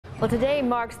Well, today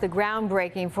marks the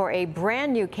groundbreaking for a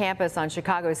brand new campus on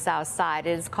Chicago's South Side.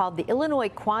 It is called the Illinois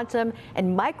Quantum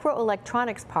and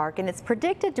Microelectronics Park, and it's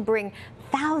predicted to bring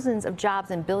thousands of jobs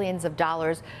and billions of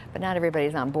dollars, but not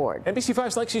everybody's on board.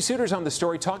 NBC5's Lexi Sutter's on the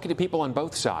story, talking to people on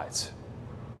both sides.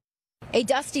 A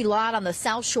dusty lot on the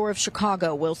South Shore of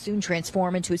Chicago will soon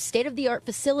transform into a state-of-the-art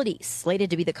facility slated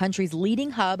to be the country's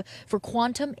leading hub for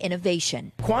quantum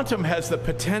innovation. Quantum has the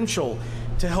potential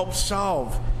to help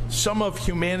solve some of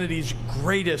humanity's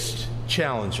greatest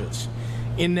challenges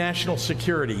in national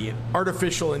security,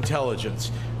 artificial intelligence,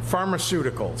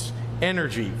 pharmaceuticals,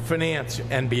 energy, finance,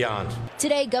 and beyond.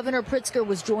 Today, Governor Pritzker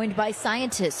was joined by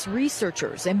scientists,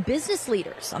 researchers, and business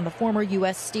leaders on the former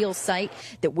U.S. Steel site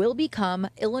that will become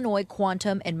Illinois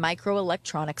Quantum and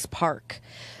Microelectronics Park.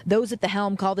 Those at the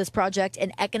helm call this project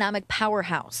an economic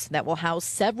powerhouse that will house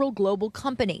several global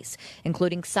companies,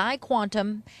 including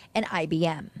Quantum and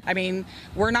IBM. I mean,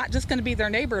 we're not just going to be their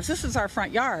neighbors. This is our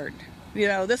front yard. You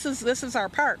know, this is our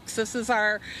parks. This is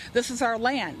our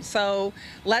land. So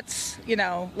let's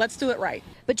do it right.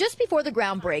 But just before the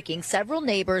groundbreaking, several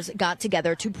neighbors got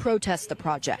together to protest the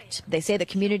project. They say the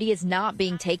community is not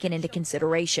being taken into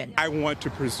consideration. I want to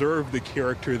preserve the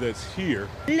character that's here.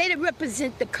 Let it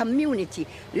represent the community.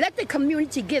 Let the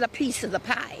community get a piece of the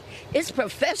pie. It's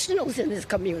professionals in this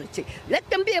community. Let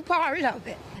them be a part of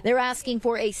it. They're asking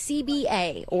for a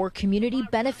CBA, or Community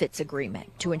Benefits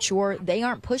Agreement, to ensure they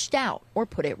aren't pushed out or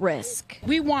put at risk.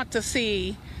 We want to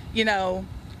see,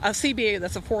 a CBA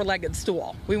that's a four-legged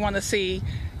stool. We want to see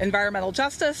environmental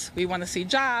justice, we want to see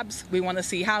jobs, we want to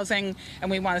see housing, and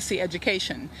we want to see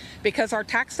education. Because our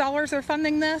tax dollars are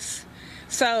funding this,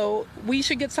 so we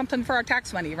should get something for our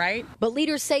tax money, right? But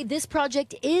leaders say this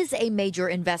project is a major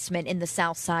investment in the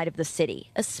south side of the city,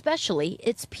 especially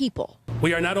its people.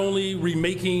 We are not only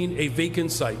remaking a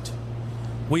vacant site,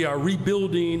 we are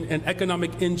rebuilding an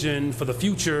economic engine for the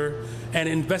future and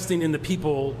investing in the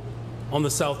people on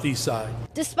the southeast side.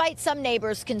 Despite some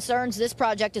neighbors' concerns, this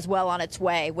project is well on its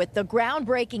way. With the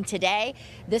groundbreaking today,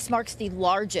 this marks the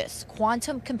largest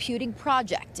quantum computing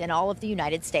project in all of the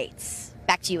United States.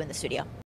 Back to you in the studio.